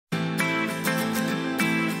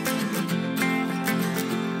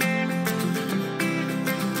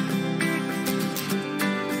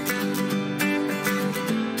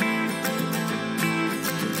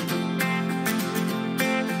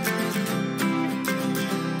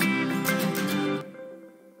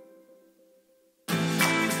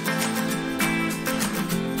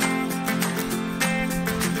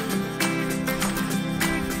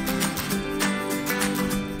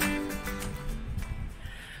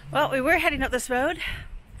Well, we were heading up this road.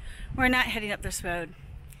 We're not heading up this road.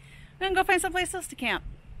 We're gonna go find someplace else to camp.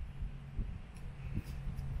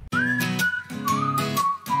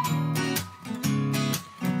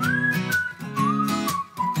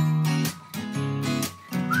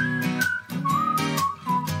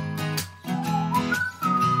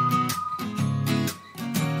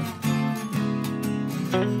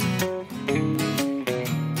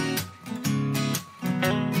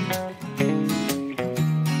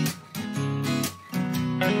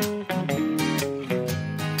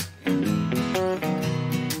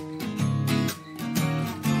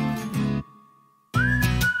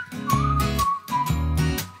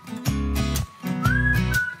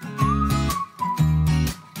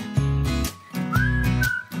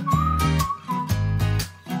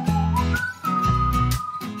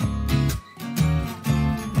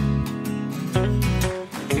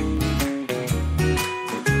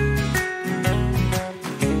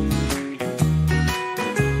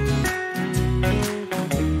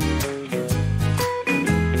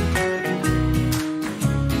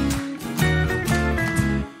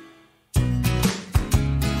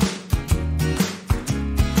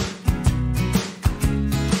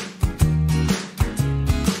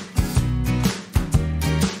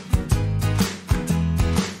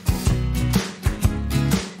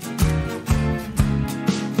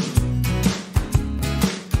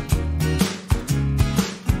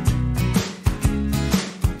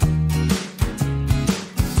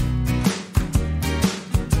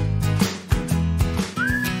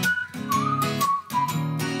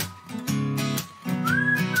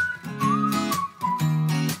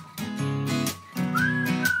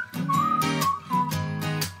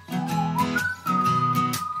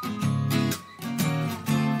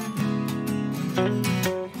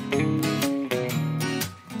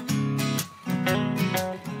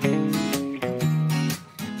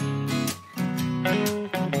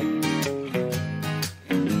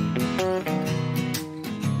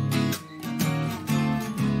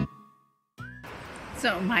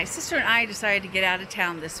 So my sister and I decided to get out of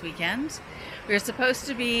town this weekend. We were supposed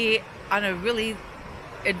to be on a really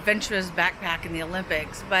adventurous backpack in the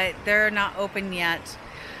Olympics, but they're not open yet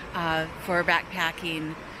for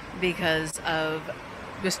backpacking because of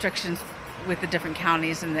restrictions with the different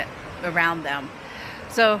counties and around them.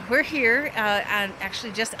 So we're here and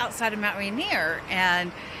actually just outside of Mt Rainier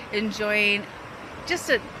and enjoying just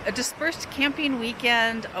a dispersed camping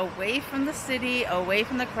weekend away from the city, away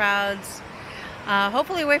from the crowds.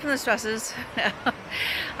 Hopefully away from the stresses.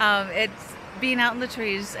 It's being out in the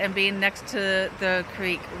trees and being next to the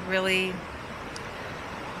creek really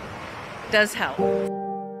does help.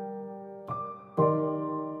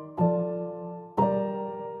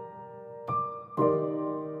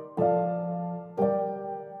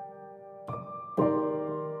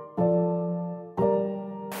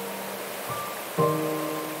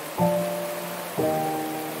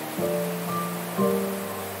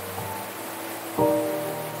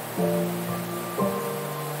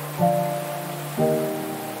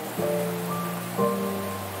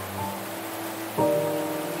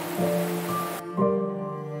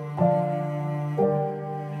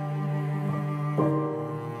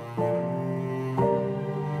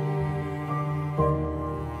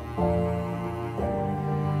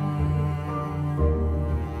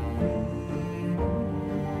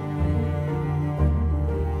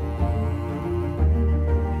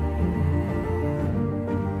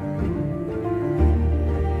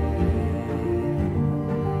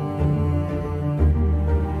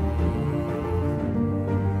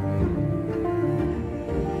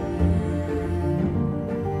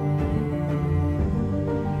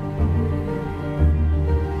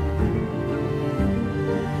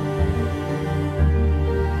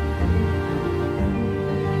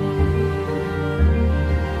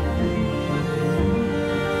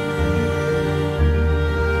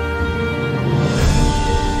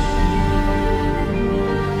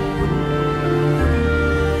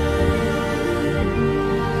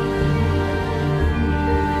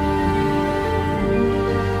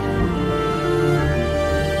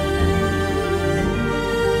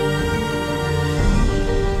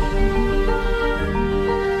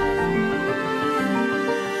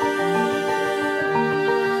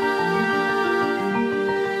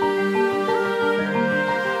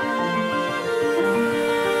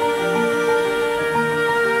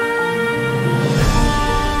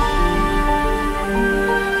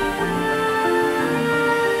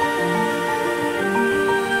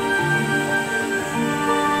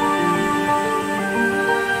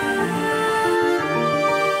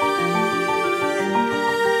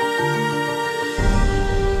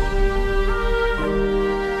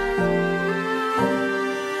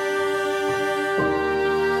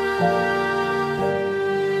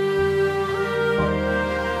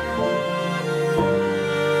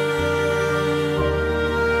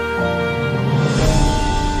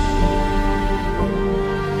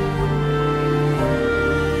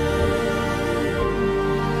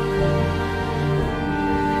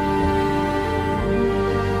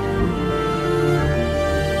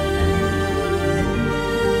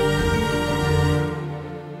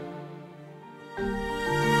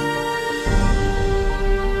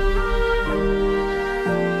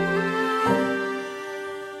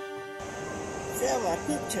 Zillah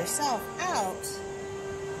pooped herself out.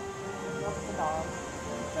 Look the dog.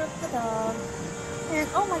 Look the dog. And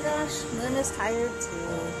oh my gosh, Luna's tired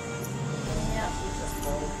too.